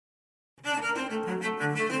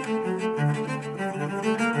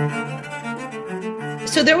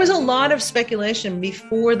So there was a lot of speculation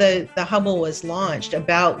before the Hubble was launched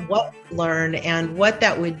about what to learn and what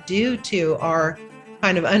that would do to our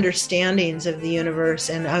kind of understandings of the universe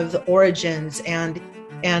and of the origins and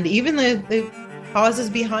even the causes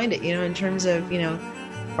behind it, in terms of,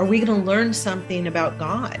 are we going to learn something about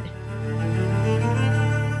God?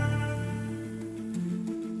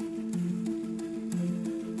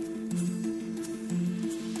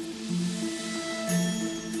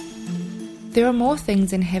 There are more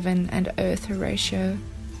things in heaven and earth, Horatio,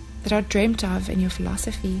 that are dreamt of in your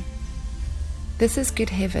philosophy. This is Good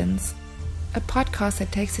Heavens, a podcast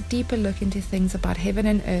that takes a deeper look into things about heaven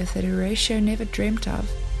and earth that Horatio never dreamt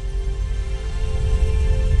of.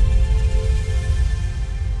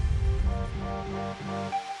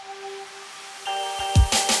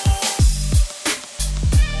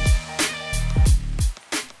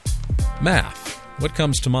 Math. What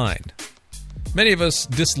comes to mind? Many of us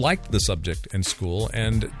disliked the subject in school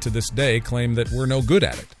and to this day claim that we're no good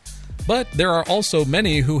at it. But there are also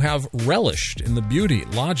many who have relished in the beauty,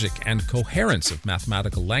 logic, and coherence of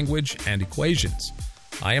mathematical language and equations.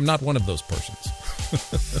 I am not one of those persons.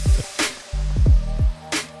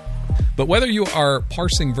 But whether you are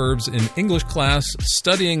parsing verbs in English class,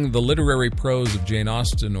 studying the literary prose of Jane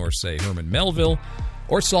Austen or, say, Herman Melville,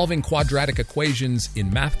 or solving quadratic equations in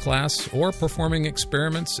math class, or performing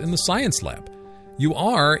experiments in the science lab, you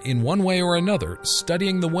are, in one way or another,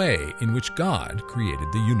 studying the way in which God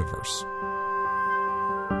created the universe.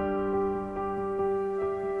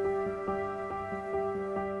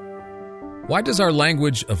 Why does our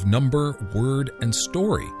language of number, word, and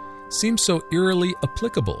story seem so eerily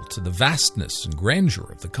applicable to the vastness and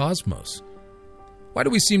grandeur of the cosmos? Why do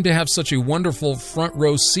we seem to have such a wonderful front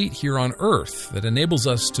row seat here on Earth that enables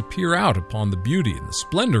us to peer out upon the beauty and the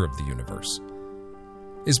splendor of the universe?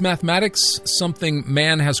 Is mathematics something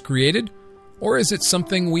man has created, or is it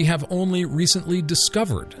something we have only recently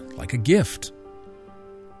discovered, like a gift?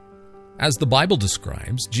 As the Bible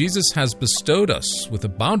describes, Jesus has bestowed us with a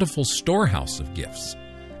bountiful storehouse of gifts,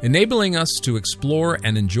 enabling us to explore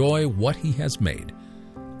and enjoy what he has made.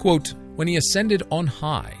 Quote, "When he ascended on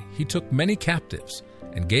high, he took many captives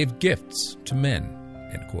and gave gifts to men."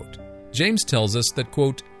 End quote. James tells us that,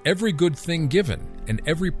 quote, "Every good thing given and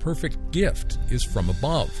every perfect gift is from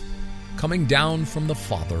above, coming down from the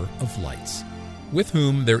Father of lights, with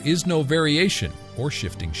whom there is no variation or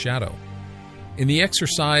shifting shadow. In the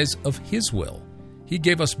exercise of his will, he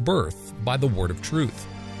gave us birth by the word of truth,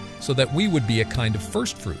 so that we would be a kind of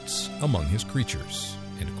firstfruits among his creatures."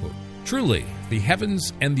 End quote. Truly, the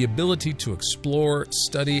heavens and the ability to explore,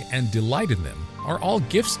 study, and delight in them are all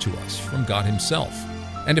gifts to us from God himself.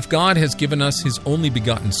 And if God has given us his only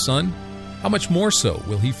begotten Son, how much more so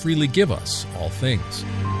will he freely give us all things?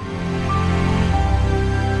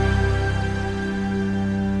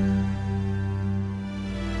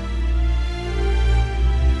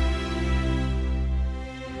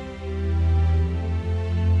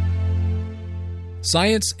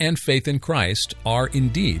 Science and faith in Christ are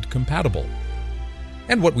indeed compatible.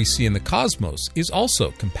 And what we see in the cosmos is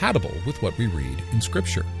also compatible with what we read in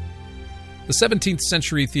Scripture. The 17th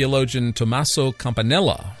century theologian Tommaso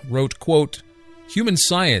Campanella wrote, quote, "Human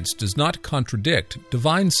science does not contradict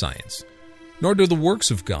divine science, nor do the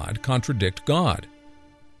works of God contradict God.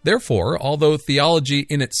 Therefore, although theology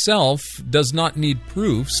in itself does not need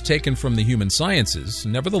proofs taken from the human sciences,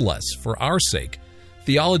 nevertheless, for our sake,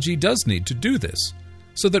 theology does need to do this,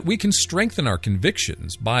 so that we can strengthen our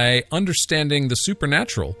convictions by understanding the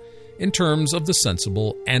supernatural in terms of the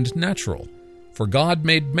sensible and natural. For God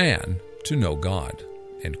made man to know God."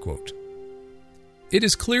 End quote. It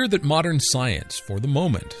is clear that modern science, for the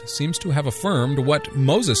moment, seems to have affirmed what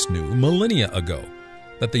Moses knew millennia ago,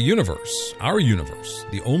 that the universe, our universe,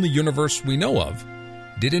 the only universe we know of,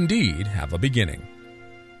 did indeed have a beginning.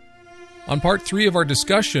 On part 3 of our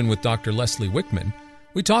discussion with Dr. Leslie Wickman,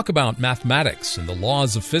 we talk about mathematics and the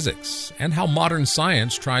laws of physics, and how modern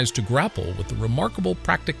science tries to grapple with the remarkable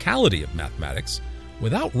practicality of mathematics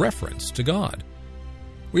without reference to God.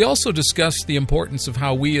 We also discuss the importance of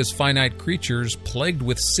how we as finite creatures plagued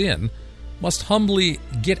with sin must humbly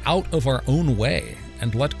get out of our own way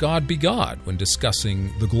and let God be God when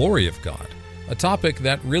discussing the glory of God, a topic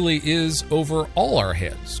that really is over all our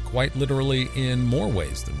heads, quite literally in more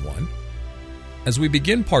ways than one. As we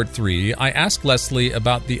begin part 3, I asked Leslie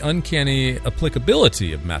about the uncanny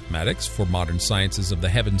applicability of mathematics for modern sciences of the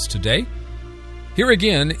heavens today. Here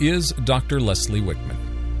again is Dr. Leslie Wickman.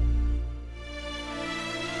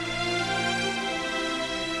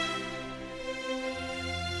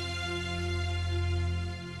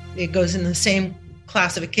 it goes in the same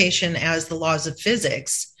classification as the laws of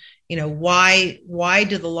physics. Why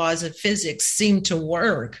do the laws of physics seem to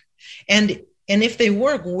work? And if they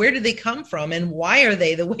work, where do they come from? And why are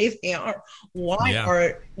they the way they are?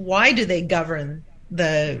 Why do they govern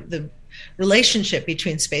the relationship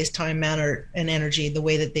between space, time, matter, and energy the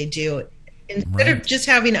way that they do, instead of just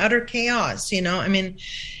having utter chaos?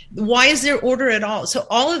 Why is there order at all? So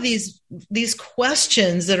all of these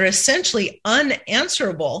questions that are essentially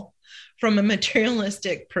unanswerable from a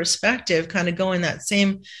materialistic perspective kind of go in that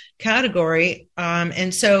same category.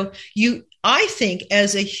 And so I think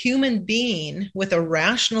as a human being with a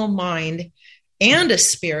rational mind and a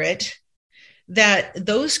spirit, that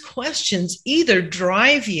those questions either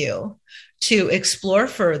drive you to explore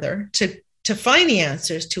further, to find the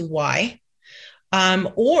answers to why,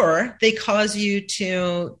 or they cause you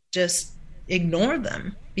to just ignore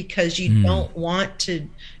them because you don't want to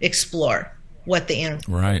explore what the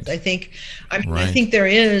answer is. I think there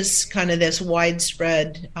is kind of this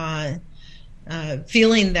widespread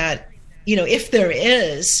feeling that, if there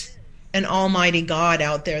is an almighty God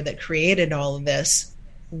out there that created all of this,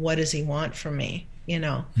 what does he want from me?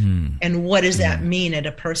 And what does that mean at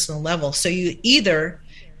a personal level? So you either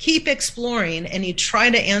keep exploring and you try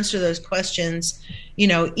to answer those questions,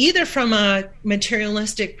 either from a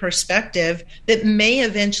materialistic perspective that may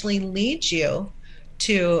eventually lead you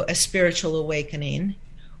to a spiritual awakening,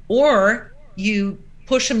 or you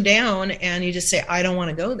push them down and you just say, I don't want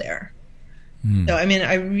to go there. So, I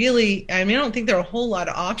don't think there are a whole lot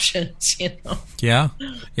of options, Yeah.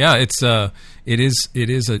 It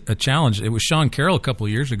is a challenge. It was Sean Carroll a couple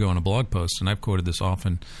of years ago on a blog post, and I've quoted this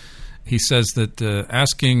often. He says that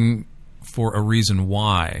asking for a reason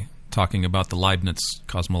why, talking about the Leibniz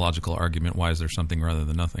cosmological argument, why is there something rather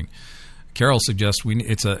than nothing? Carroll suggests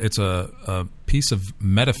it's a piece of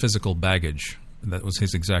metaphysical baggage. That was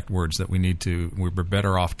his exact words, that we're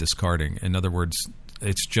better off discarding. In other words,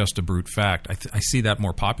 it's just a brute fact. I see that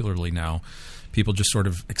more popularly now. People just sort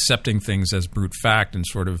of accepting things as brute fact and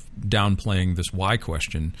sort of downplaying this why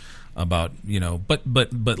question about,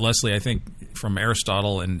 but Leslie, I think from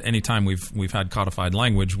Aristotle and any time we've had codified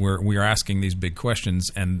language where we are asking these big questions,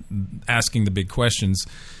 and asking the big questions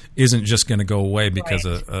isn't just going to go away because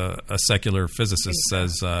a secular physicist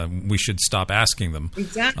says we should stop asking them.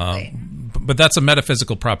 Exactly. But that's a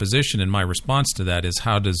metaphysical proposition, and my response to that is,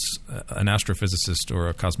 how does an astrophysicist or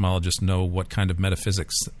a cosmologist know what kind of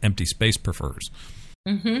metaphysics empty space prefers?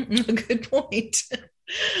 Good point.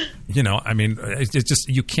 It's just,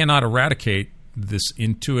 you cannot eradicate this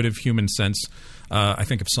intuitive human sense. I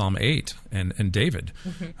think of Psalm 8 and David,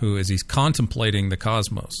 who, as he's contemplating the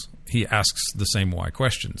cosmos, he asks the same why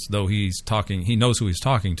questions, though he knows who he's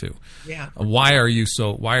talking to. Yeah. Why are you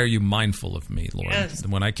mindful of me, Lord? Yes.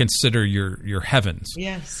 When I consider your heavens,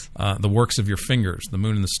 yes, the works of your fingers, the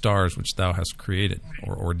moon and the stars which thou hast created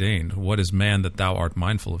or ordained. What is man that thou art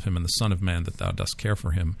mindful of him, and the son of man that thou dost care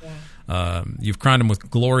for him? Yeah. You've crowned him with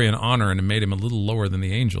glory and honor and made him a little lower than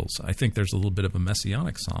the angels. I think there's a little bit of a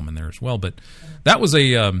messianic psalm in there as well. But that was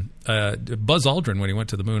Buzz Aldrin, when he went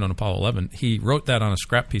to the moon on Apollo 11, he wrote that on a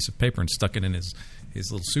scrap piece of paper and stuck it in his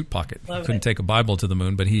little suit pocket. Couldn't take a Bible to the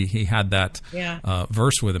moon, but he had that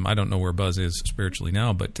verse with him. I don't know where Buzz is spiritually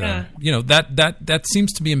now, but that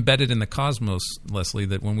seems to be embedded in the cosmos, Leslie,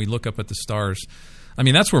 that when we look up at the stars,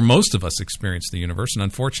 that's where most of us experience the universe, and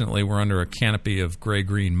unfortunately we're under a canopy of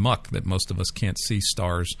gray-green muck that most of us can't see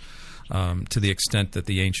stars to the extent that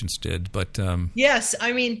the ancients did. But yes,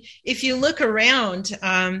 if you look around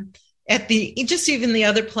at even the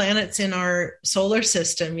other planets in our solar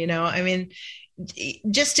system,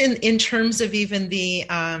 just in terms of even the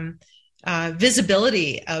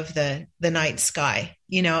visibility of the night sky,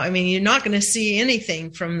 you're not going to see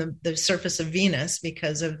anything from the surface of Venus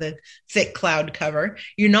because of the thick cloud cover.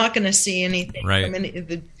 You're not going to see anything from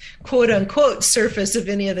the quote unquote surface of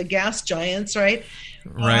any of the gas giants, right?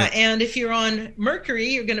 And if you're on Mercury,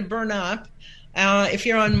 you're going to burn up. If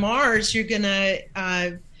you're on Mars, you're going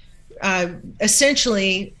to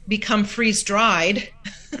essentially become freeze-dried.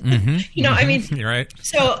 You're right.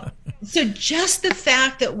 So just the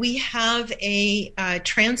fact that we have a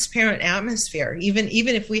transparent atmosphere, even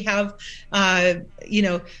if we have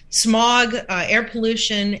smog, air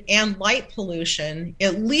pollution, and light pollution,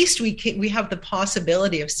 at least we have the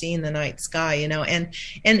possibility of seeing the night sky.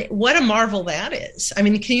 And what a marvel that is.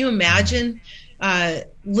 Can you imagine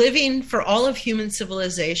living for all of human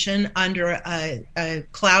civilization under a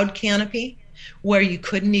cloud canopy where you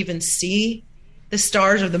couldn't even see the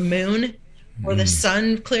stars or the moon or the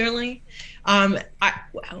sun clearly?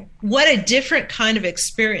 What a different kind of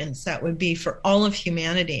experience that would be for all of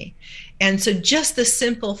humanity. And so just the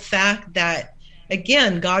simple fact that,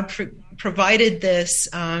 again, God provided this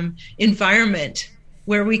environment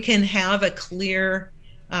where we can have a clear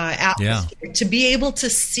atmosphere to be able to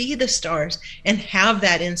see the stars and have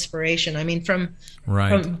that inspiration. I mean, from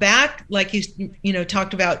back, like you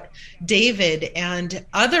talked about David and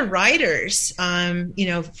other writers, from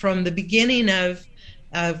the beginning of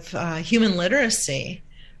human literacy,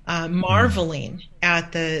 marveling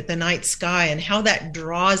at the night sky and how that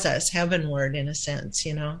draws us heavenward in a sense,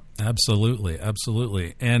 Absolutely.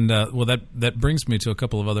 And that brings me to a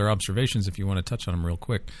couple of other observations if you want to touch on them real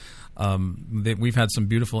quick. We've had some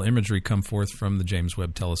beautiful imagery come forth from the James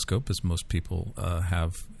Webb Telescope, as most people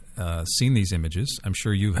have seen these images. I'm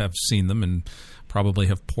sure you have seen them and probably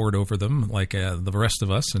have pored over them like the rest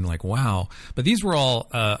of us and like, wow. But these were all,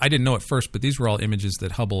 I didn't know at first, but these were all images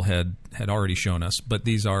that Hubble had already shown us. But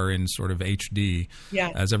these are in sort of HD,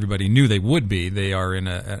 as everybody knew they would be. They are in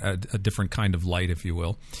a different kind of light, if you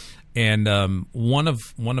will. And one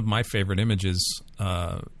of my favorite images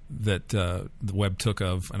that the Webb took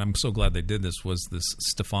of, and I'm so glad they did this, was this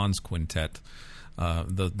Stephan's Quintet. I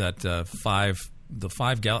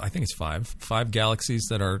think it's five galaxies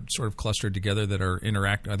that are sort of clustered together that are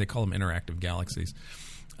they call them interactive galaxies.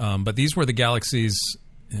 But these were the galaxies,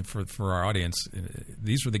 for our audience,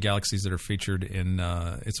 these were the galaxies that are featured in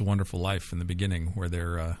It's a Wonderful Life in the beginning, where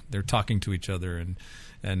they're talking to each other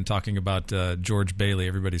and talking about George Bailey.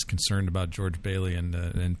 Everybody's concerned about George Bailey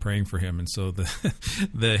and praying for him. And so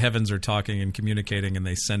the heavens are talking and communicating, and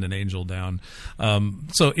they send an angel down.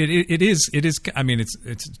 So it is. I mean,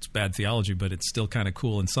 it's bad theology, but it's still kind of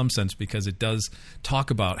cool in some sense, because it does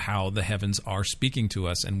talk about how the heavens are speaking to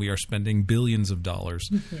us, and we are spending billions of dollars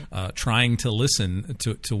trying to listen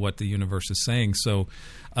to what the universe is saying. So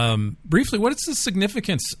briefly, what is the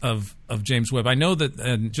significance of James Webb? I know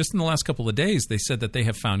that just in the last couple of days, they said that they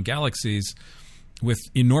have found galaxies with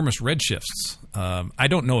enormous redshifts. I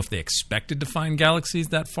don't know if they expected to find galaxies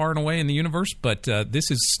that far and away in the universe, but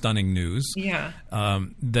this is stunning news. Yeah.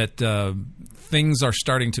 That things are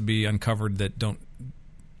starting to be uncovered that don't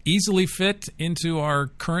easily fit into our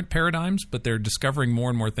current paradigms, but they're discovering more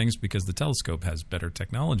and more things because the telescope has better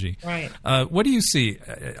technology. Right. What do you see?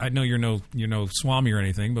 I know you're no Swami or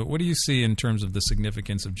anything, but what do you see in terms of the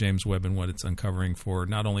significance of James Webb and what it's uncovering for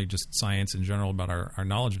not only just science in general about our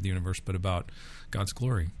knowledge of the universe, but about God's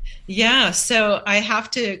glory? Yeah, so I have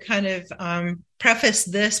to kind of preface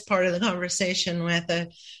this part of the conversation with a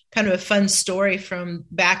kind of a fun story from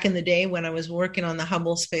back in the day when I was working on the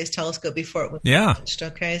Hubble Space Telescope before it was launched.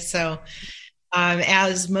 Okay, so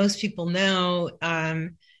as most people know,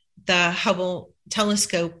 the Hubble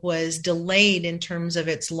telescope was delayed in terms of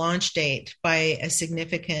its launch date by a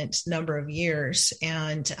significant number of years,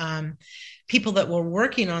 and people that were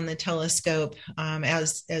working on the telescope,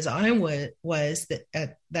 as I was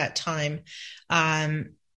at that time,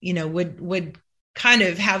 would kind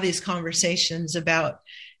of have these conversations about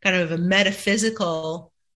kind of a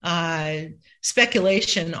metaphysical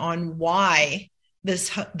speculation on why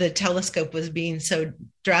the telescope was being so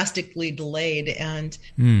drastically delayed, and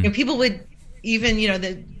people would even in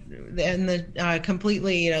the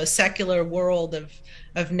completely secular world of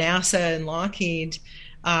NASA and Lockheed,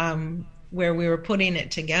 where we were putting it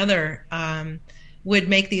together, would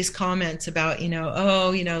make these comments about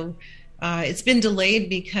it's been delayed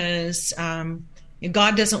because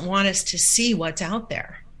God doesn't want us to see what's out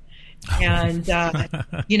there. And,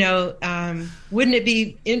 wouldn't it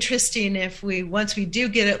be interesting if once we do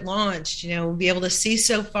get it launched, we'll be able to see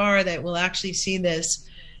so far that we'll actually see this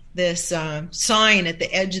sign at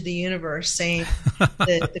the edge of the universe saying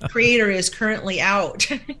the creator is currently out.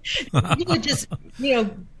 People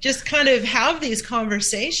just kind of have these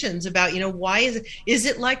conversations about, why is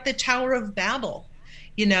it like the Tower of Babel,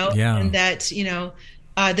 and that,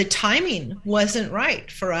 the timing wasn't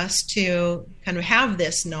right for us to kind of have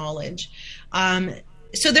this knowledge.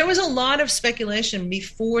 So there was a lot of speculation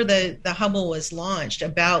before the Hubble was launched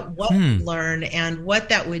about what we learn and what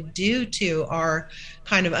that would do to our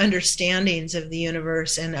kind of understandings of the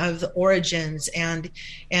universe and of the origins and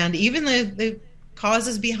even the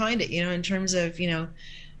causes behind it, in terms of,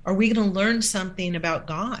 are we going to learn something about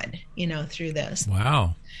God, through this?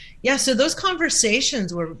 Wow. Yeah, so those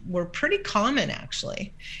conversations were pretty common,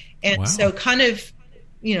 actually. And so kind of,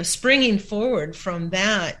 springing forward from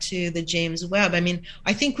that to the James Webb, I mean,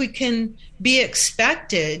 I think we can be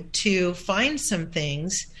expected to find some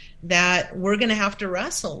things that we're going to have to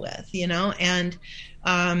wrestle with, and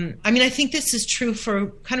I mean, I think this is true for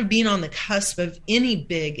kind of being on the cusp of any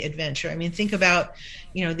big adventure. I mean, think about,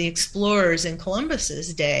 the explorers in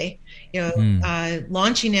Columbus's day,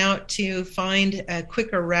 launching out to find a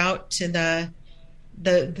quicker route to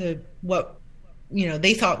the what,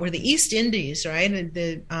 they thought were the East Indies, right?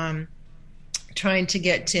 And trying to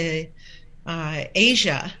get to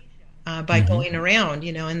Asia by going around,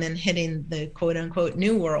 and then hitting the quote unquote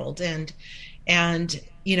New World. And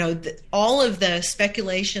all of the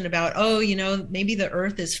speculation about, maybe the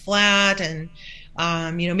earth is flat and,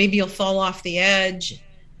 maybe you'll fall off the edge,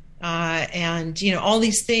 and, all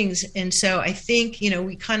these things. And so I think,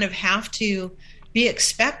 we kind of have to be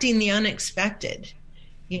expecting the unexpected,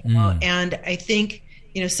 and I think,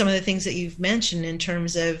 some of the things that you've mentioned in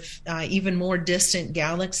terms of even more distant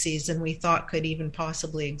galaxies than we thought could even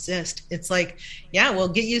possibly exist. It's like, we'll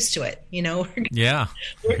get used to it. We're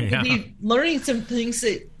going to be learning some things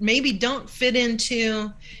that maybe don't fit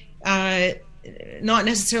into not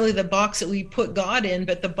necessarily the box that we put God in,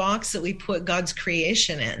 but the box that we put God's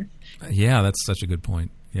creation in. Yeah, that's such a good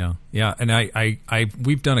point. Yeah. And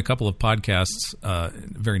we've done a couple of podcasts,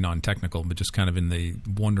 very non-technical, but just kind of in the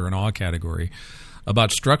wonder and awe category,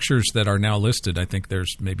 about structures that are now listed. I think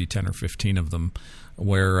there's maybe 10 or 15 of them,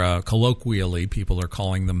 where colloquially people are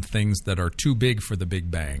calling them things that are too big for the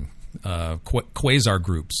Big Bang. Quasar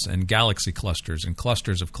groups and galaxy clusters and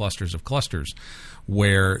clusters of clusters of clusters,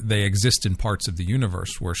 where they exist in parts of the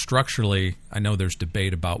universe where structurally, I know there's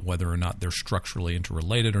debate about whether or not they're structurally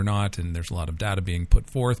interrelated or not, and there's a lot of data being put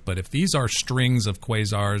forth. But if these are strings of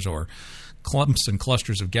quasars or clumps and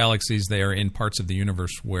clusters of galaxies, they are in parts of the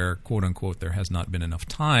universe where, quote unquote, there has not been enough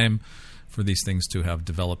time for these things to have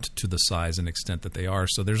developed to the size and extent that they are.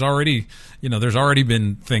 So there's already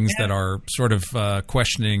been things that are sort of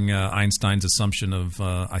questioning Einstein's assumption of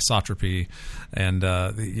isotropy, and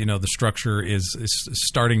the structure is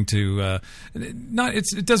starting to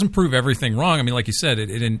it doesn't prove everything wrong. I mean, like you said,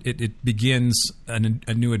 it begins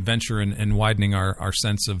a new adventure in widening our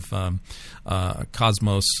sense of the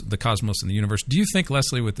cosmos and the universe. Do you think,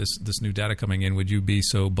 Leslie, with this new data coming in, would you be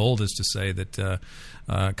so bold as to say that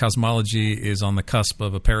cosmology is on the cusp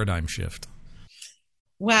of a paradigm shift?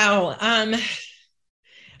 Wow.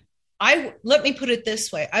 Let me put it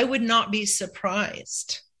this way. I would not be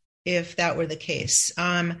surprised if that were the case.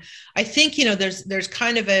 I think, there's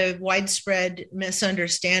kind of a widespread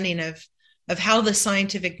misunderstanding of how the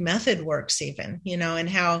scientific method works even, and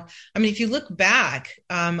how, I mean, if you look back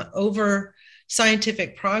over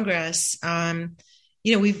scientific progress,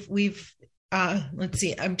 we've let's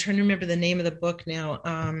see, I'm trying to remember the name of the book now,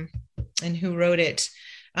 and who wrote it.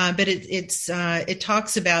 But it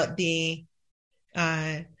talks about the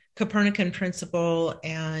Copernican principle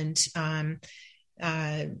and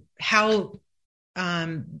how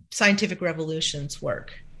scientific revolutions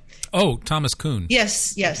work. Oh, Thomas Kuhn.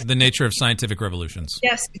 Yes. The nature of scientific revolutions.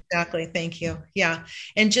 Yes, exactly. Thank you. Yeah.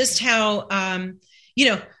 And just how,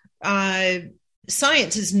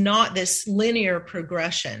 science is not this linear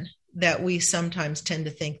progression that we sometimes tend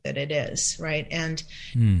to think that it is, right? And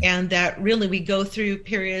that really we go through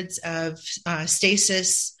periods of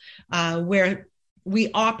stasis where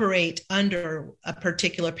we operate under a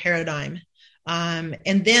particular paradigm.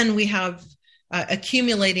 And then we have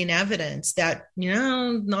accumulating evidence that,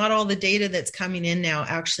 not all the data that's coming in now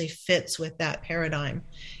actually fits with that paradigm.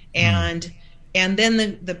 And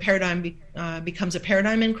then the paradigm becomes a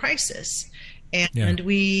paradigm in crisis. And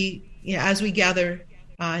we, as we gather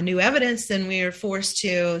new evidence, then we are forced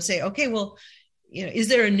to say, okay, well, is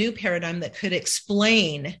there a new paradigm that could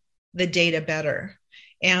explain the data better?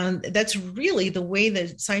 And that's really the way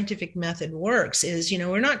the scientific method works. Is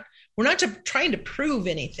we're not trying to prove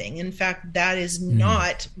anything. In fact, that is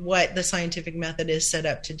not what the scientific method is set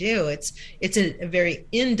up to do. It's a very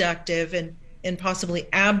inductive and possibly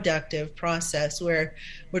abductive process where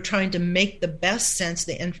we're trying to make the best sense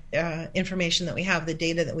of the information that we have, the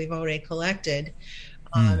data that we've already collected,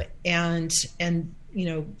 and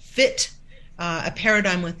fit a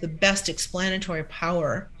paradigm with the best explanatory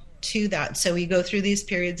power to that. So we go through these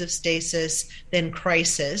periods of stasis, then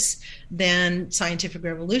crisis, then scientific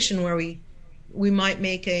revolution, where we might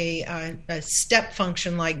make a step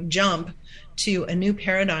function like jump to a new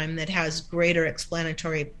paradigm that has greater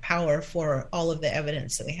explanatory power for all of the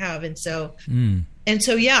evidence that we have. And so,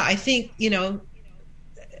 I think,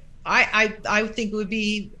 I think it would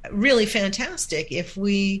be really fantastic if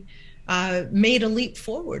we made a leap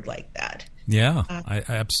forward like that. Yeah, I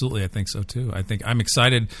absolutely. I think so too. I think I'm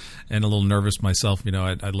excited and a little nervous myself.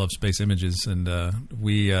 I love space images, and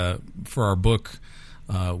we for our book,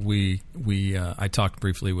 I talked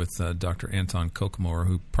briefly with Dr. Anton Kokomor,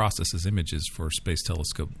 who processes images for Space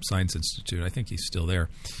Telescope Science Institute. I think he's still there,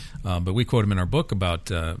 but we quote him in our book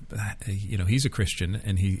about he's a Christian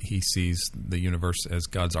and he sees the universe as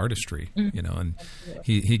God's artistry. And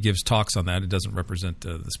he gives talks on that. It doesn't represent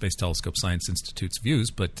the Space Telescope Science Institute's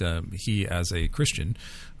views, but he, as a Christian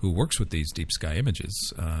who works with these deep sky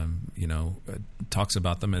images, talks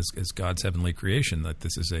about them as God's heavenly creation, that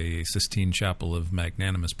this is a Sistine Chapel of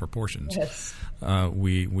magnanimous proportions. Yes.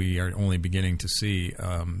 We are only beginning to see,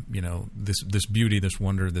 this beauty, this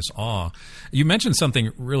wonder, this awe. You mentioned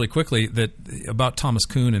something really quickly about Thomas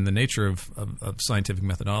Kuhn and the nature of scientific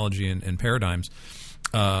methodology and paradigms.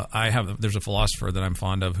 There's a philosopher that I'm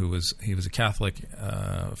fond of he was a Catholic.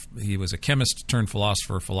 He was a chemist turned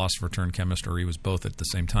philosopher turned chemist, or he was both at the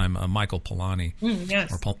same time. Michael Polanyi,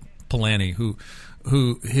 yes. or Polanyi,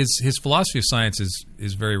 who his philosophy of science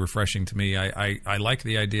is very refreshing to me. I like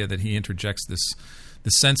the idea that he interjects the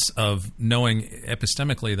sense of knowing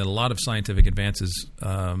epistemically that a lot of scientific advances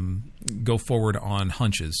go forward on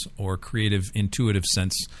hunches or creative, intuitive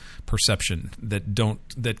sense perception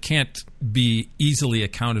that can't be easily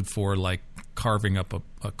accounted for, like carving up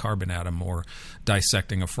a carbon atom or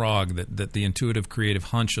dissecting a frog. That the intuitive, creative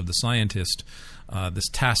hunch of the scientist, this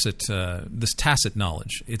tacit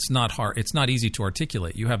knowledge, it's not hard. It's not easy to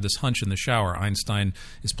articulate. You have this hunch in the shower. Einstein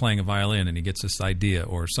is playing a violin and he gets this idea,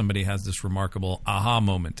 or somebody has this remarkable aha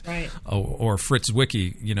moment, right. Or Fritz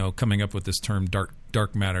Zwicky, coming up with this term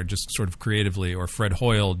dark matter, just sort of creatively, or Fred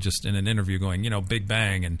Hoyle just in an interview going, Big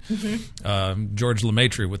Bang, and George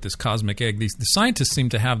Lemaitre with this cosmic egg. The scientists seem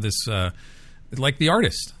to have this, like the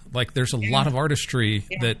artist, like there's a lot of artistry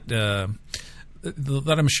that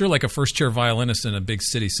I'm sure, like a first-chair violinist in a big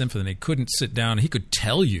city symphony couldn't sit down. He could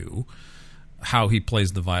tell you how he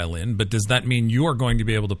plays the violin, but does that mean you are going to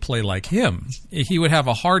be able to play like him? He would have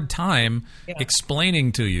a hard time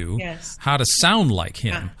explaining to you how to sound like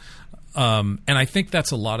him. And I think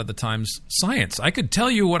that's a lot of the times science. I could tell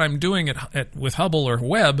you what I'm doing with Hubble or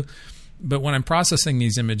Webb, but when I'm processing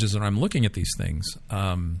these images and I'm looking at these things,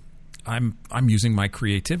 I'm using my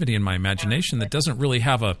creativity and my imagination that doesn't really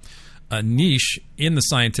have a niche in the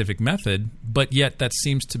scientific method, but yet that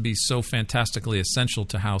seems to be so fantastically essential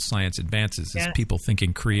to how science advances, is people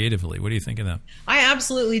thinking creatively. What do you think of that? I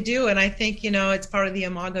absolutely do. And I think, it's part of the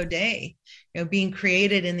Imago Dei, being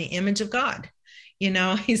created in the image of God.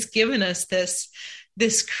 He's given us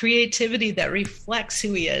this creativity that reflects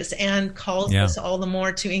who he is and calls us all the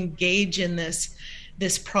more to engage in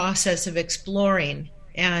this process of exploring.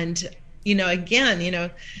 And, again,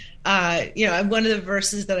 one of the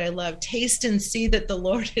verses that I love, taste and see that the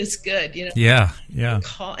Lord is good, Yeah.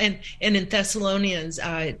 And in Thessalonians,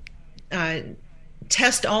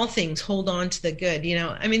 test all things, hold on to the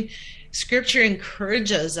good, Scripture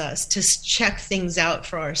encourages us to check things out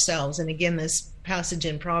for ourselves. And again, this passage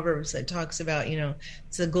in Proverbs that talks about,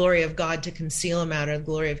 it's the glory of God to conceal a matter, the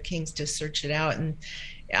glory of kings to search it out. And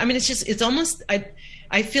it's almost,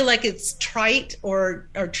 I feel like it's trite or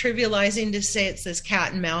trivializing to say it's this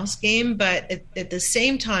cat and mouse game, but at the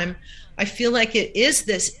same time, I feel like it is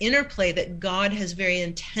this interplay that God has very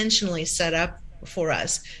intentionally set up for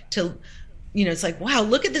us to, it's like, wow,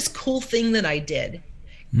 look at this cool thing that I did.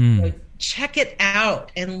 Check it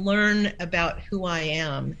out and learn about who I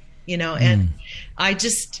am, and I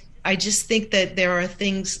just think that there are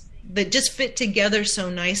things that just fit together so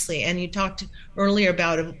nicely. And you talked earlier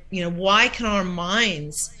about, why can our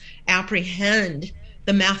minds apprehend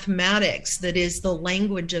the mathematics that is the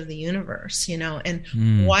language of the universe,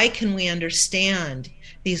 and why can we understand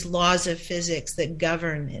these laws of physics that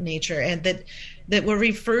govern nature and that were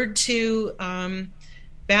referred to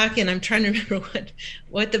back in, I'm trying to remember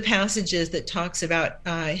what the passage is that talks about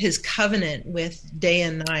his covenant with day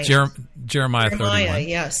and night. Jeremiah 31.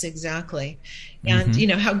 Yes, exactly. And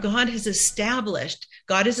how God has established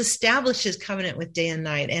his covenant with day and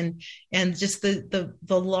night, and just the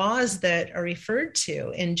laws that are referred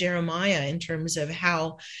to in Jeremiah in terms of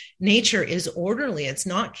how nature is orderly, it's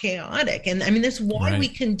not chaotic. And that's why we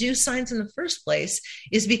can do science in the first place,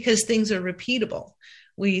 is because things are repeatable.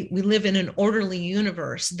 We live in an orderly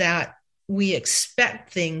universe that we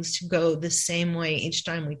expect things to go the same way each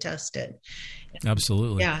time we test it.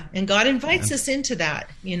 Absolutely. Yeah. And God invites us into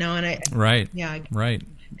that, and I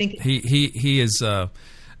think he is, I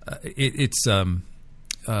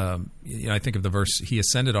think of the verse, he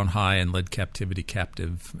ascended on high and led captivity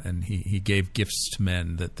captive, and he gave gifts to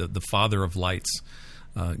men, that the Father of lights,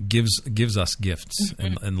 gives us gifts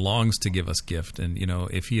and longs to give us gift. And,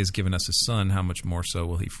 if he has given us his son, how much more so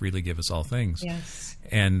will he freely give us all things? Yes.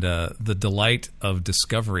 And the delight of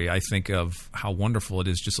discovery, I think of how wonderful it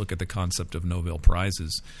is. Just look at the concept of Nobel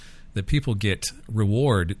Prizes, that people get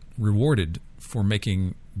rewarded for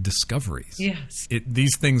making discoveries. Yes.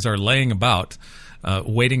 These things are laying about,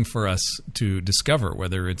 waiting for us to discover,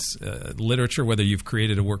 whether it's literature, whether you've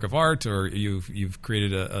created a work of art or you've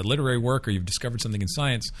created a literary work or you've discovered something in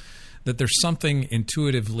science, that there's something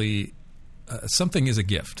intuitively, something is a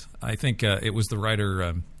gift. I think it was the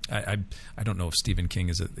writer, I don't know if Stephen King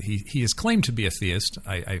is he has claimed to be a theist.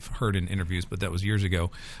 I've heard in interviews, but that was years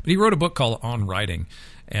ago. But he wrote a book called On Writing.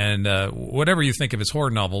 And whatever you think of his horror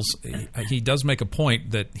novels, he does make a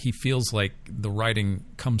point that he feels like the writing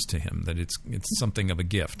comes to him, that it's something of a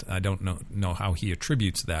gift. I don't know how he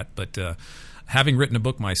attributes that, but having written a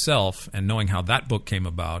book myself and knowing how that book came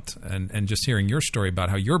about, and just hearing your story about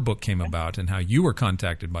how your book came about and how you were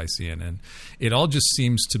contacted by CNN, it all just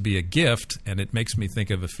seems to be a gift. And it makes me think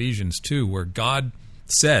of Ephesians 2, where God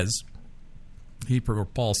says, the Apostle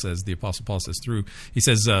Paul says he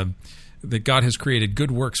says that God has created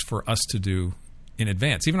good works for us to do in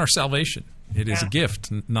advance, even our salvation. It is a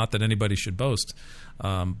gift, not that anybody should boast,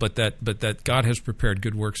 but that God has prepared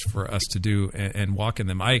good works for us to do and walk in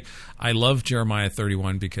them. I love Jeremiah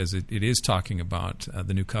 31 because it is talking about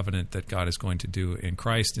the new covenant that God is going to do in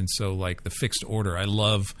Christ. And so, like the fixed order, I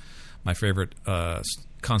love, my favorite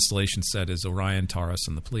constellation set is Orion, Taurus,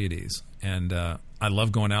 and the Pleiades. And I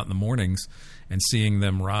love going out in the mornings and seeing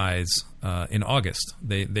them rise in August.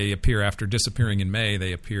 They appear after disappearing in May.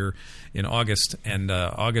 They appear in August, and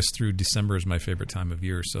August through December is my favorite time of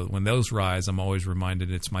year. So when those rise, I'm always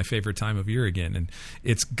reminded it's my favorite time of year again. And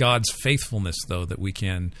it's God's faithfulness, though, that we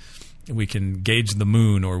can gauge the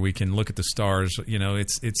moon, or we can look at the stars.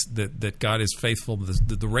 It's that God is faithful.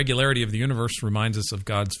 The regularity of the universe reminds us of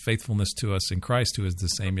God's faithfulness to us in Christ, who is the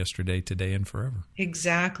same yesterday, today, and forever.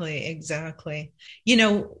 Exactly.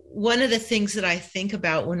 One of the things that I think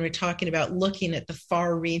about when we're talking about looking at the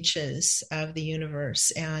far reaches of the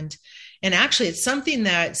universe, and actually it's something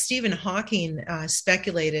that Stephen Hawking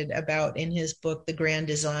speculated about in his book, The Grand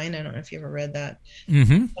Design. I don't know if you ever read that.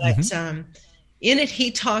 But in it,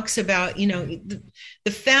 he talks about, the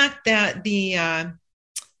fact that the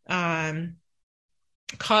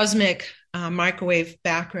cosmic microwave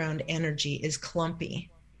background energy is clumpy.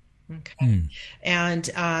 Okay. And,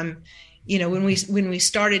 when we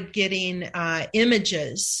started getting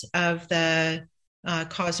images of the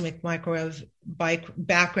cosmic microwave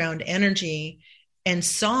background energy and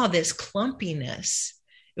saw this clumpiness,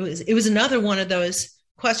 it was another one of those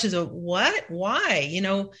questions of what, why,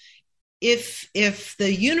 if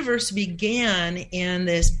the universe began in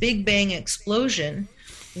this Big Bang explosion,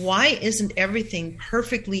 why isn't everything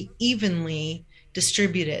perfectly evenly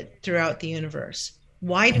distributed throughout the universe?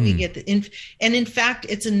 Why do we get and in fact,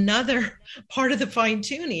 it's another part of the fine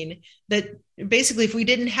tuning that basically, if we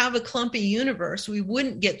didn't have a clumpy universe, we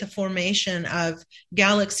wouldn't get the formation of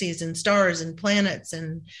galaxies and stars and planets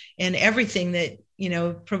and everything that,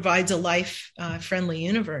 provides a life friendly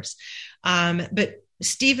universe. But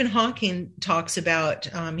Stephen Hawking talks about,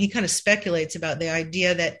 he kind of speculates about the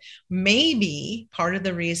idea that maybe part of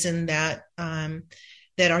the reason that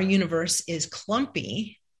that our universe is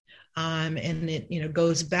clumpy, and it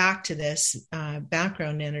goes back to this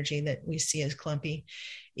background energy that we see as clumpy,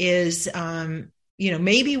 is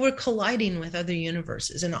maybe we're colliding with other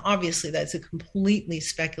universes, and obviously that's a completely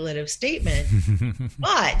speculative statement.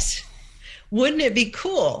 But wouldn't it be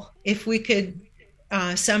cool if we could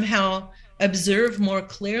somehow observe more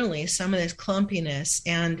clearly some of this clumpiness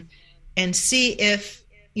and see if,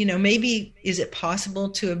 maybe is it possible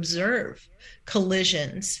to observe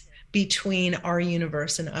collisions between our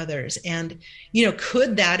universe and others? And,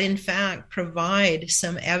 could that in fact provide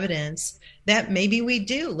some evidence that maybe we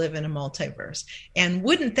do live in a multiverse? And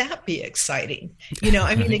wouldn't that be exciting?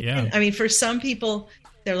 For some people,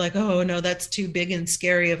 they're like, oh no, that's too big and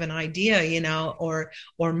scary of an idea, or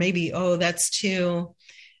maybe, oh, that's too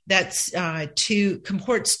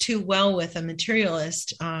comports too well with a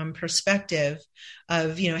materialist perspective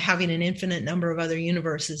of, having an infinite number of other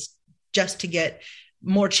universes just to get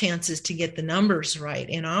more chances to get the numbers right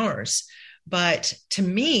in ours. But to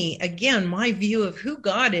me, again, my view of who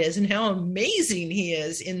God is and how amazing he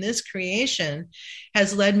is in this creation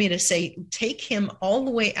has led me to say, take him all the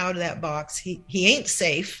way out of that box. He ain't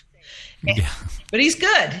safe, but he's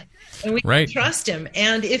good. And we can trust him.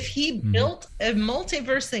 And if he built a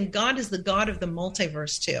multiverse, then God is the God of the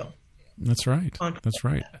multiverse too. That's right.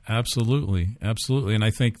 Absolutely. And I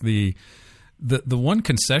think the one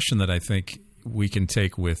concession that I think we can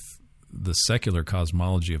take with the secular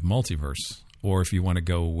cosmology of multiverse, or if you want to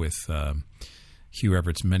go with Hugh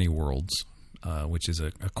Everett's many worlds, which is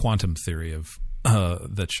a quantum theory of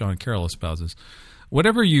that Sean Carroll espouses.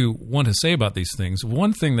 Whatever you want to say about these things,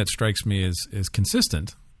 one thing that strikes me is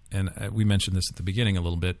consistent, and we mentioned this at the beginning a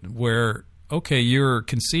little bit, where, okay, you're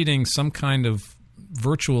conceding some kind of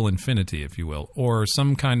virtual infinity, if you will, or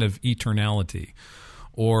some kind of eternality.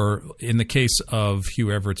 Or in the case of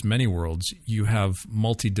Hugh Everett's many worlds, you have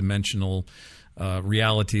multidimensional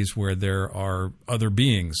realities where there are other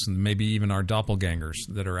beings, maybe even our doppelgangers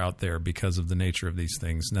that are out there because of the nature of these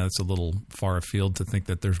things. Now, it's a little far afield to think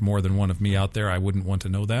that there's more than one of me out there. I wouldn't want to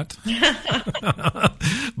know that.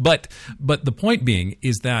 But the point being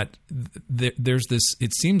is that there's this,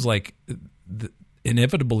 it seems like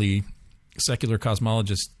inevitably secular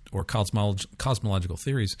cosmologists or cosmological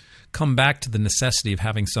theories come back to the necessity of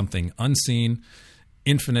having something unseen,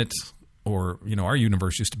 infinite, or, our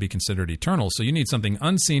universe used to be considered eternal. So you need something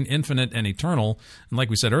unseen, infinite, and eternal. And like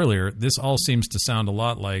we said earlier, this all seems to sound a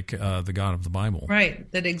lot like the God of the Bible.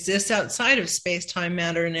 Right, that exists outside of space, time,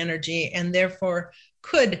 matter, and energy, and therefore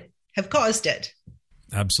could have caused it.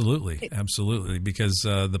 Absolutely. Because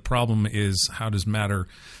the problem is, how does matter?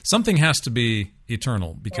 Something has to be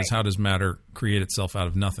eternal, because how does matter create itself out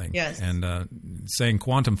of nothing? Yes. And saying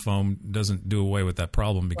quantum foam doesn't do away with that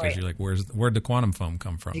problem, because you're like, where'd the quantum foam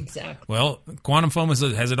come from? Exactly. Well, quantum foam, has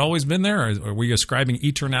it always been there? Or are we ascribing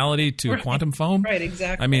eternality to quantum foam? Right,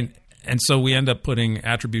 exactly. I mean, and so we end up putting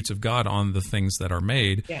attributes of God on the things that are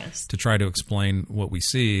made to try to explain what we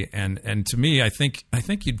see. And to me, I think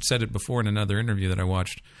you'd said it before in another interview that I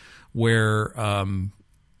watched, where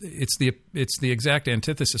it's the exact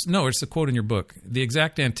antithesis. No, it's the quote in your book. The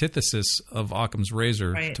exact antithesis of Occam's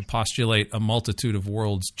razor to postulate a multitude of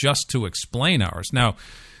worlds just to explain ours. Now,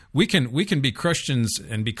 we can be Christians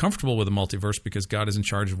and be comfortable with a multiverse because God is in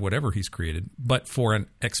charge of whatever He's created. But for an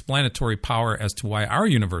explanatory power as to why our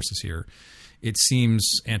universe is here, it seems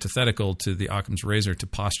antithetical to the Occam's razor to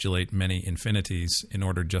postulate many infinities in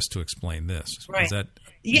order just to explain this. Right. Is that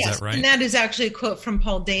right? And that is actually a quote from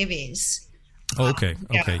Paul Davies. Oh, okay.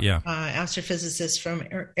 Astrophysicist from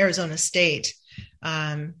Arizona State,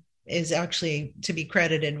 is actually to be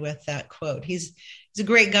credited with that quote. He's a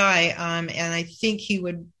great guy, and I think he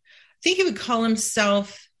would call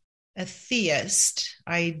himself a theist.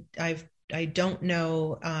 I don't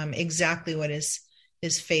know exactly what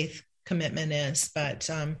his faith commitment is, but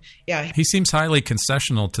he seems highly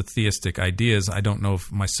concessional to theistic ideas. I don't know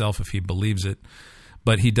if he believes it,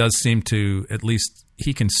 but he does seem to, at least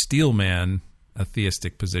he can steel man a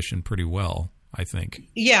theistic position pretty well, I think.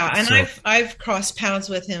 Yeah, and I've crossed paths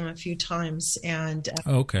with him a few times, and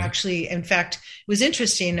actually, in fact, it was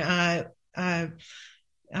interesting. I'm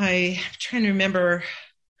trying to remember.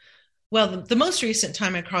 Well, the most recent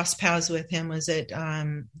time I crossed paths with him was at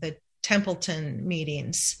the Templeton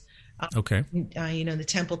meetings. The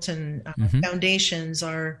Templeton foundations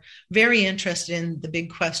are very interested in the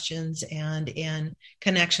big questions and in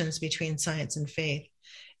connections between science and faith.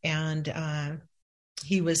 And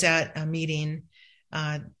he was at a meeting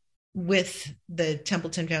with the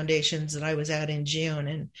Templeton Foundations that I was at in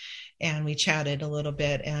June, and we chatted a little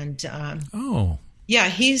bit. And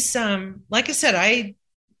he's like I said,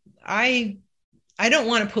 I don't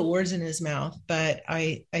want to put words in his mouth, but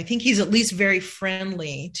I think he's at least very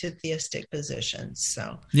friendly to theistic positions.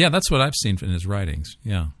 So yeah, that's what I've seen in his writings.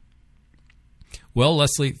 Yeah. Well,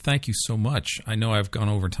 Leslie, thank you so much. I know I've gone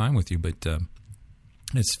over time with you, but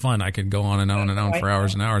it's fun. I could go on and on and on for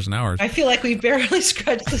hours and hours and hours. I feel like we barely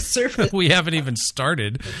scratched the surface. We haven't even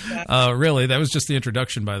started. Exactly. Really, that was just the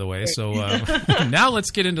introduction, by the way. Right. So now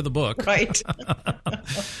let's get into the book. Right.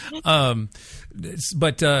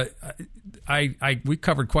 We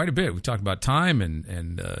covered quite a bit. We talked about time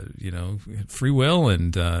and free will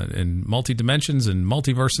and multi dimensions and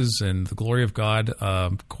multiverses and the glory of God.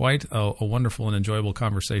 Quite a wonderful and enjoyable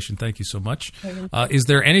conversation. Thank you so much. Is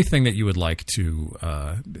there anything that you would like to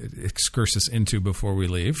excursus us into before we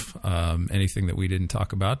leave? Anything that we didn't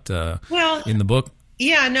talk about in the book?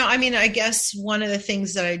 Yeah, no. I mean, I guess one of the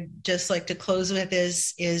things that I'd just like to close with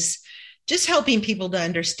is just helping people to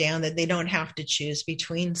understand that they don't have to choose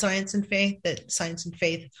between science and faith, that science and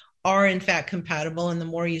faith are in fact compatible. And the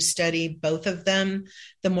more you study both of them,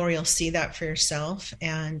 the more you'll see that for yourself.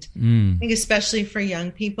 And I think especially for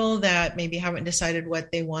young people that maybe haven't decided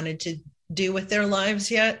what they wanted to do with their lives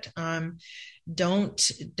yet, don't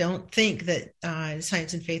think that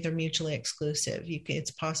science and faith are mutually exclusive.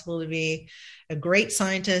 It's possible to be a great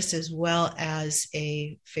scientist as well as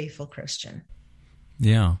a faithful Christian.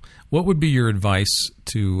 Yeah. What would be your advice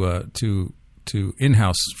to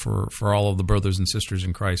in-house for all of the brothers and sisters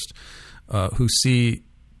in Christ who see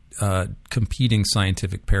competing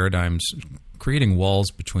scientific paradigms creating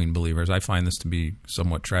walls between believers. I find this to be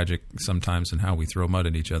somewhat tragic sometimes in how we throw mud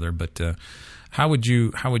at each other. But how would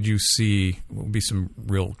you see? What would be some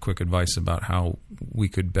real quick advice about how we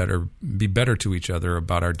could be better to each other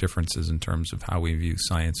about our differences in terms of how we view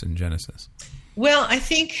science in Genesis? Well, I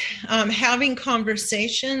think having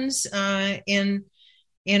conversations in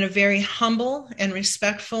a very humble and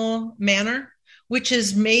respectful manner, which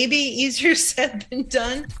is maybe easier said than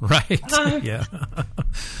done. Right. Yeah.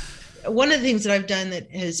 One of the things that I've done that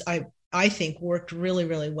has, I think, worked really,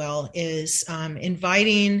 really well is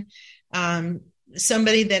inviting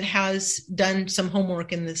somebody that has done some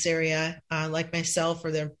homework in this area, like myself,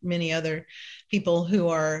 or there are many other people who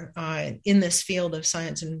are in this field of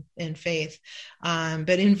science and faith. But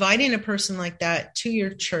inviting a person like that to your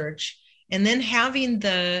church, and then having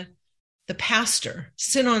the pastor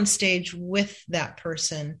sit on stage with that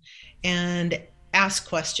person and ask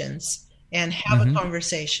questions and have a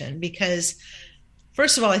conversation. Because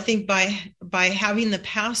first of all, I think by having the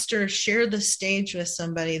pastor share the stage with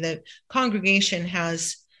somebody, the congregation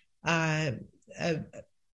has a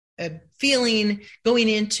feeling going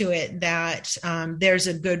into it that there's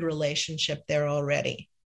a good relationship there already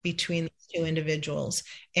between these two individuals,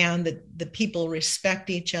 and that the people respect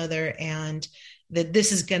each other, and that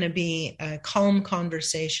this is going to be a calm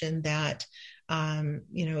conversation that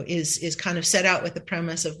is kind of set out with the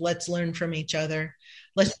premise of let's learn from each other.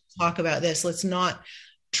 Let's talk about this. Let's not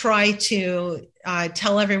try to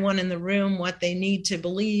tell everyone in the room what they need to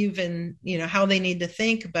believe and, how they need to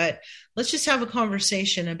think, but let's just have a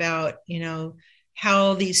conversation about,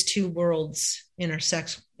 how these two worlds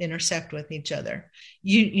intersect with each other.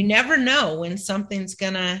 You never know when something's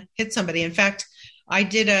going to hit somebody. In fact, I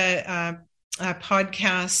did a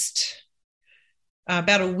podcast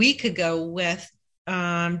about a week ago with,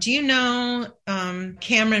 do you know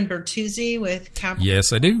Cameron Bertuzzi with Capital?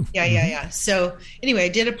 Yes, I do. Yeah. So anyway, I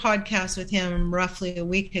did a podcast with him roughly a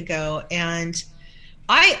week ago, and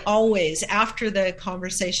I always, after the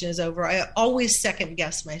conversation is over, I always second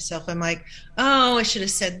guess myself. I'm like, oh, I should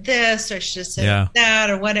have said this, or I should have said that,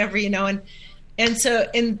 or whatever, and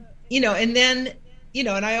then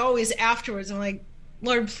I always afterwards, I'm like,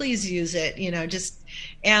 Lord, please use it,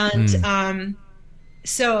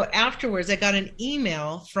 so afterwards, I got an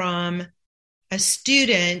email from a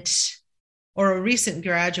student or a recent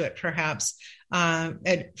graduate, perhaps, from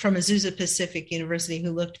Azusa Pacific University,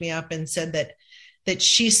 who looked me up and said that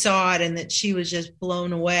she saw it and that she was just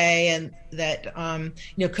blown away, and that,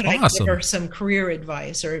 could I give her some career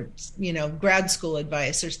advice or, grad school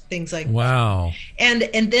advice or things like that. Wow. And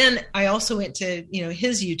then I also went to,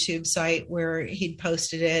 his YouTube site where he'd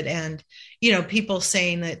posted it, and, people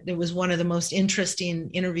saying that it was one of the most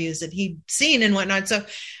interesting interviews that he'd seen and whatnot. So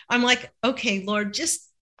I'm like, okay, Lord, just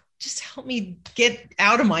help me get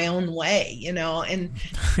out of my own way, and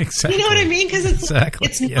exactly. You know what I mean? Because it's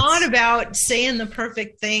yes. not about saying the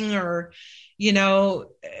perfect thing or,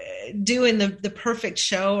 doing the perfect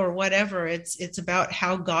show or whatever. It's about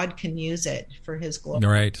how God can use it for his glory.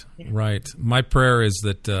 Right. My prayer is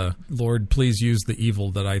that, Lord, please use the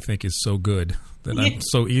evil that I think is so good, that I'm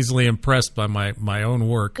so easily impressed by my own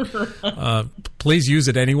work. Please use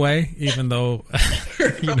it anyway, even though,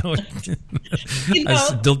 I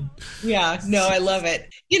love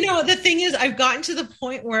it. The thing is, I've gotten to the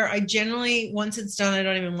point where I generally, once it's done, I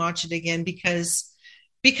don't even watch it again because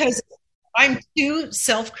I'm too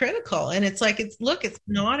self-critical, and it's like, it's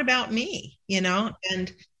not about me, and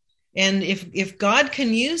if God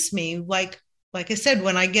can use me, like I said,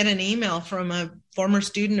 when I get an email from a former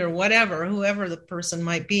student or whatever, whoever the person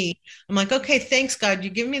might be, I'm like, okay, thanks God, you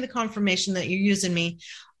give me the confirmation that you're using me.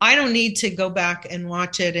 I don't need to go back and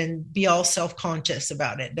watch it and be all self-conscious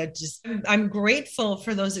about it. I'm grateful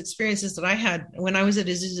for those experiences that I had when I was at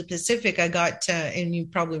Azusa Pacific. I got to, and you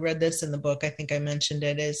probably read this in the book, I think I mentioned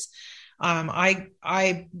it, is I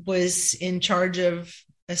was in charge of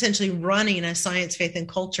essentially running a science, faith, and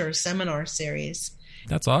culture seminar series.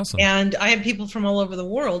 That's awesome. And I had people from all over the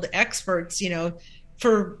world, experts,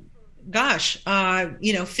 for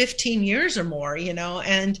 15 years or more, and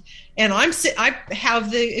I have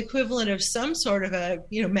the equivalent of some sort of a,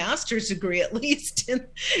 master's degree at least,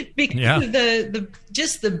 because of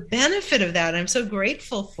the benefit of that. I'm so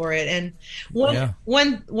grateful for it. And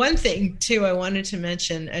one thing too, I wanted to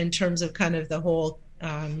mention in terms of kind of the whole,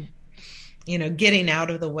 getting out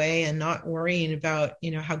of the way and not worrying about,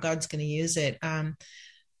 how God's going to use it. I'm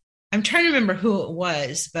trying to remember who it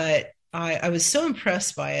was, but I was so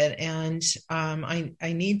impressed by it, and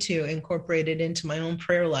I need to incorporate it into my own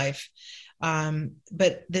prayer life.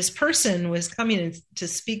 But this person was coming in to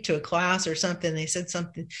speak to a class or something. They said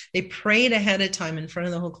something, they prayed ahead of time in front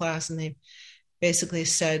of the whole class, and they basically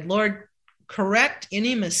said, Lord, correct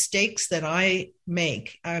any mistakes that I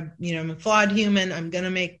make. I'm a flawed human. I'm going to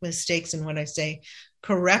make mistakes in what I say.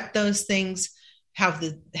 Correct those things. Have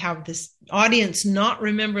this audience not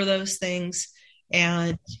remember those things,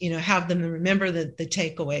 and have them remember the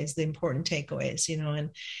takeaways, the important takeaways. And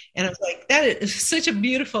I was like, that is such a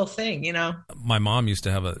beautiful thing. My mom used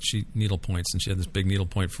to have needle points, and she had this big needle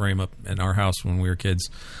point frame up in our house when we were kids.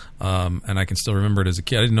 And I can still remember it as a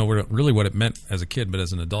kid. I didn't know what it meant as a kid, but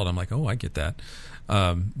as an adult, I'm like, oh, I get that.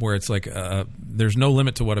 Where it's like there's no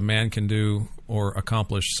limit to what a man can do or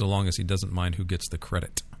accomplish so long as he doesn't mind who gets the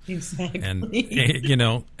credit. Exactly. And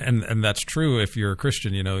and that's true if you're a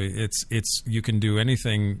Christian. It's you can do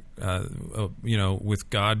anything. With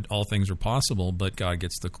God, all things are possible, but God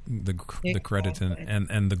gets the credit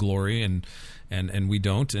and the glory, and we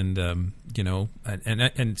don't. And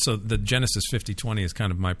so the Genesis 50:20 is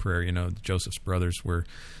kind of my prayer. Joseph's brothers, where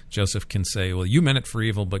Joseph can say, "Well, you meant it for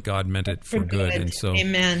evil, but God meant it for good." And so,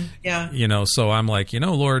 Amen. Yeah. So I'm like,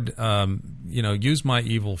 Lord, use my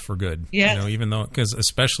evil for good. Yes. Even though, because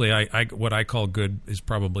especially I what I call good is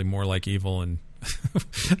probably more like evil, and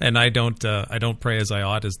and I don't pray as I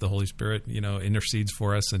ought, as the Holy Spirit intercedes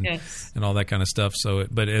for us and all that kind of stuff. So,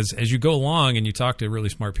 but as you go along and you talk to really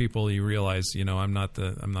smart people, you realize I'm not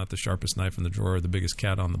the sharpest knife in the drawer or the biggest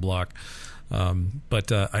cat on the block. But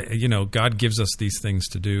God gives us these things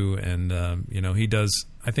to do, and He does.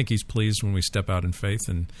 I think He's pleased when we step out in faith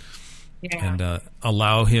and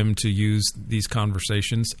allow Him to use these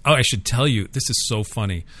conversations. Oh, I should tell you, this is so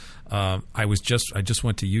funny. I just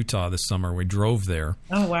went to Utah this summer. We drove there.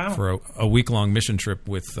 Oh, wow. For a week-long mission trip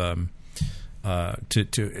with to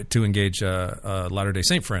engage Latter-day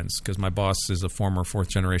Saint friends, because my boss is a former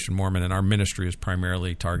fourth-generation Mormon, and our ministry is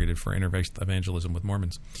primarily targeted for evangelism with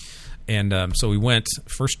Mormons. And so we went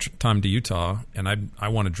first time to Utah, and I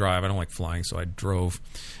want to drive. I don't like flying, so I drove,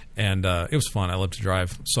 and it was fun. I love to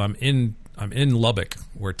drive. So I'm in Lubbock,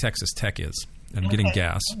 where Texas Tech is, and I'm getting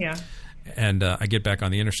gas. Yeah. And I get back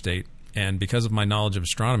on the interstate, and because of my knowledge of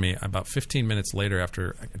astronomy, about 15 minutes later,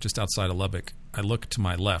 after just outside of Lubbock, I look to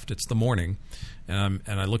my left. It's the morning, and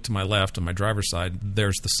I look to my left on my driver's side.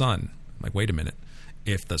 There's the sun. I'm like, wait a minute.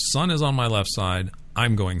 If the sun is on my left side,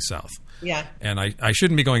 I'm going south. Yeah. And I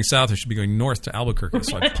shouldn't be going south. I should be going north to Albuquerque.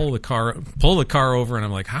 So I pull the car over, and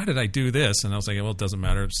I'm like, how did I do this? And I was like, well, it doesn't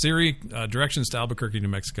matter. Siri, directions to Albuquerque, New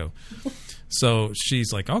Mexico. So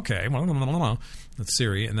she's like, okay, that's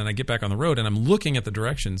Siri. And then I get back on the road, and I'm looking at the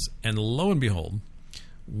directions, and lo and behold,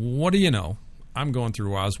 what do you know? I'm going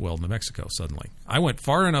through Roswell, New Mexico suddenly. I went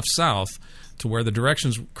far enough south to where the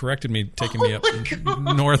directions corrected me, taking me up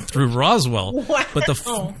north through Roswell. Wow. But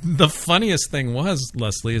the funniest thing was,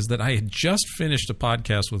 Leslie, is that I had just finished a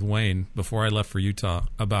podcast with Wayne before I left for Utah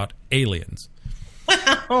about aliens.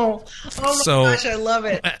 Wow! Oh my gosh, I love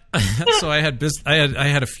it. So I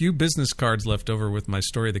had a few business cards left over with my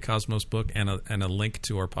Story of the Cosmos book and a link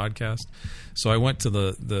to our podcast. So I went to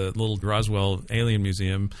the little Roswell Alien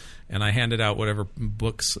Museum, and I handed out whatever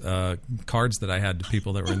books, cards that I had to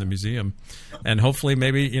people that were in the museum, and hopefully,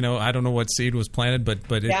 maybe I don't know what seed was planted, but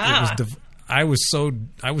it was. I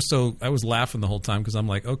was laughing the whole time, because I'm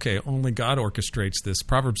like, okay, only God orchestrates this.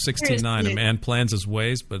 Proverbs 16:9, a man plans his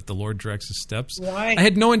ways, but the Lord directs his steps. Right. I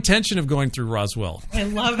had no intention of going through Roswell. I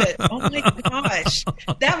love it. Oh my gosh.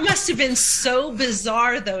 That must have been so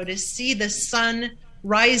bizarre, though, to see the sun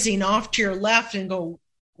rising off to your left and go,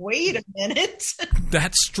 wait a minute.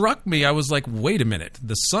 That struck me. I was like, wait a minute.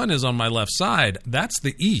 The sun is on my left side. That's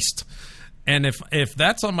the east. And if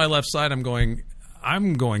that's on my left side, I'm going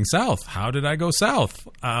south. How did I go south?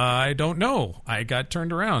 I don't know. I got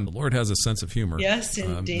turned around. The Lord has a sense of humor. Yes,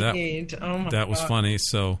 indeed. That was funny.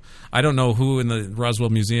 So I don't know who in the Roswell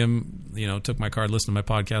Museum, took my card, listened to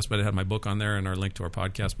my podcast, but it had my book on there and our link to our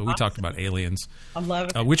podcast. But we talked about aliens. I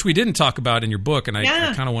love it. Which we didn't talk about in your book, and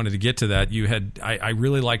I kind of wanted to get to that. I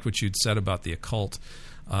really liked what you'd said about the occult.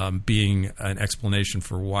 Being an explanation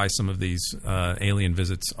for why some of these alien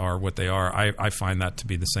visits are what they are. I find that to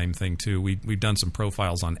be the same thing, too. We've done some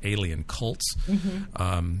profiles on alien cults,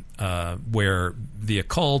 where the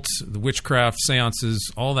occult, the witchcraft,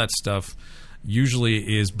 seances, all that stuff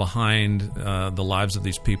usually is behind the lives of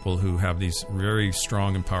these people who have these very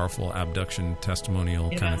strong and powerful abduction testimonial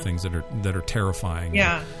kind of things that are terrifying.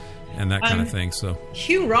 Yeah. And that kind of thing. So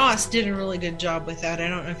Hugh Ross did a really good job with that. I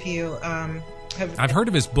don't know if you... I've heard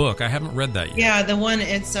of his book. I haven't read that yet. Yeah, the one,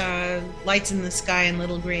 it's Lights in the Sky and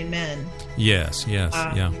Little Green Men. Yes,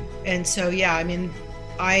 yeah. And so,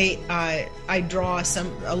 I draw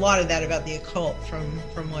a lot of that about the occult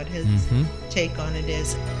from what his take on it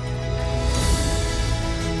is.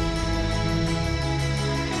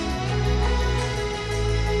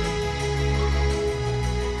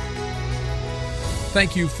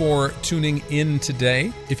 Thank you for tuning in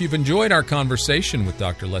today. If you've enjoyed our conversation with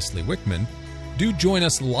Dr. Leslie Wickman, do join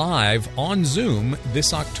us live on Zoom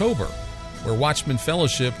this October, where Watchman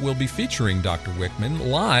Fellowship will be featuring Dr. Wickman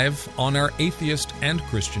live on our Atheist and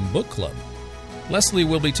Christian Book Club. Leslie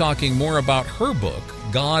will be talking more about her book,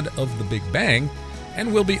 God of the Big Bang,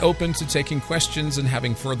 and will be open to taking questions and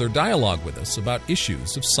having further dialogue with us about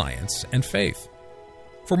issues of science and faith.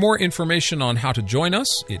 For more information on how to join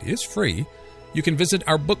us, it is free. You can visit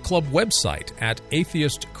our book club website at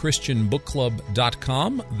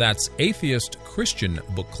atheistchristianbookclub.com. That's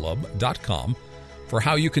atheistchristianbookclub.com for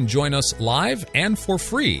how you can join us live and for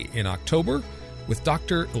free in October with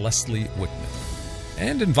Dr. Leslie Wickman.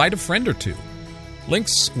 And invite a friend or two.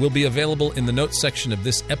 Links will be available in the notes section of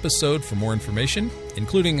this episode for more information,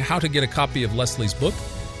 including how to get a copy of Leslie's book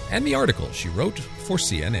and the article she wrote for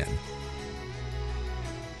CNN.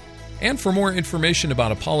 And for more information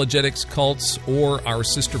about apologetics, cults, or our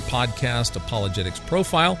sister podcast, Apologetics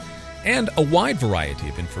Profile, and a wide variety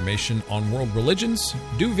of information on world religions,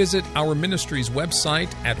 do visit our ministry's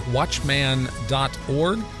website at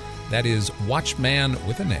watchman.org. That is watchman.org.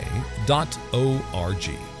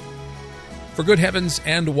 For Good Heavens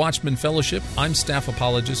and Watchman Fellowship, I'm staff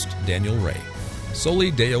apologist Daniel Ray. Soli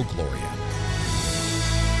Deo Gloria.